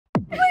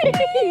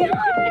Hi!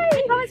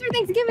 How was your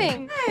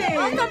Thanksgiving? Hey!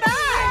 Welcome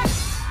back!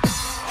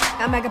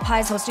 That Mega Pie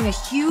is hosting a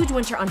huge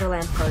winter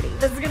Underland party.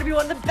 This is gonna be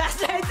one of the best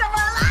nights of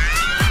my life!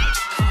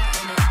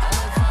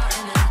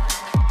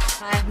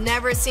 I've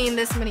never seen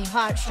this many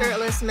hot,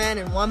 shirtless men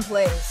in one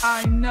place.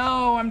 I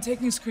know, I'm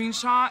taking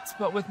screenshots,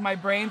 but with my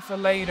brain for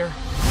later.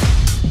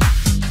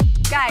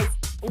 Guys,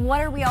 what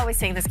are we always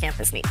saying this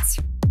campus needs?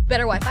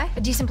 Better Wi-Fi?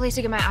 A decent place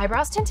to get my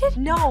eyebrows tinted?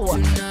 No.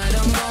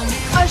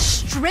 A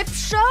strip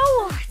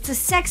show? It's a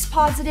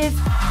sex-positive,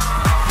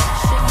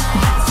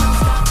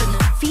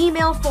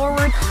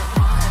 female-forward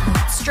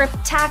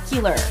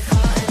striptacular.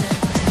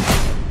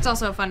 It's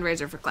also a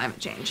fundraiser for climate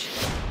change.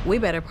 We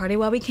better party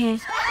while we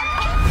can.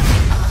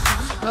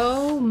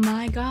 Oh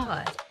my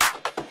God.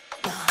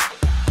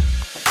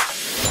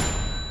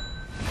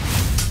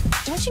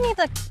 Don't you need,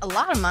 like, a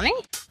lot of money?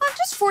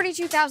 Just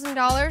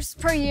 $42,000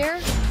 per year.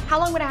 How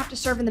long would I have to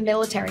serve in the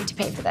military to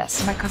pay for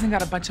this? My cousin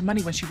got a bunch of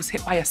money when she was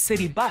hit by a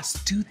city bus.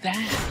 Do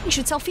that. You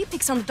should sell feet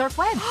pics on the dark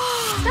web.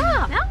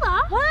 Stop!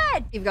 Ella!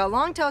 What? You've got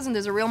long toes and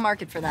there's a real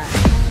market for that.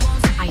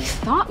 I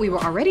thought we were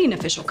already an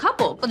official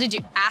couple. Well, did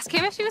you ask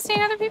him if he was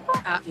seeing other people?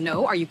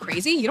 No, are you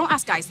crazy? You don't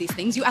ask guys these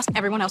things, you ask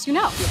everyone else you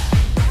know.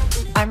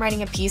 I'm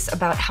writing a piece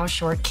about how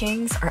short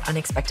kings are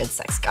unexpected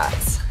sex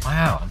gods.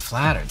 Wow, I'm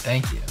flattered,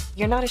 thank you.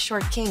 You're not a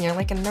short king, you're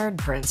like a nerd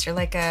prince. You're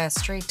like a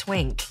straight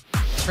twink.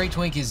 Straight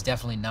twink is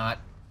definitely not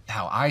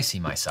how I see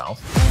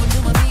myself.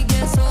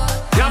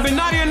 Y'all been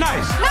naughty or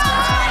nice?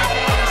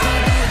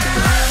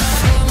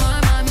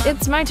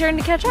 It's my turn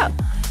to catch up.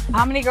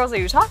 How many girls are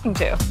you talking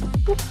to?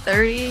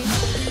 30.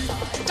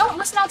 Don't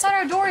listen outside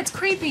our door, it's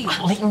creepy.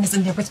 Layton is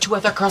in there with 2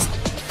 other girls.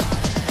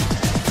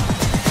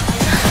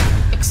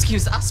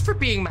 Excuse us for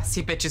being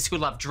messy bitches who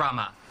love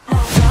drama.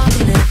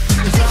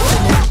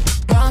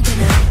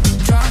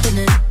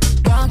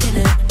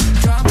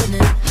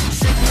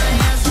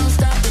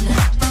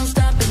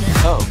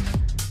 Oh,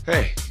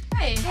 hey.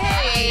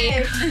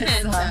 Hey.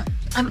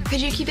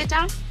 Could you keep it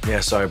down?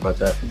 Yeah, sorry about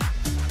that.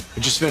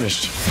 We just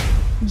finished.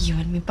 You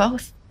and me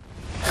both.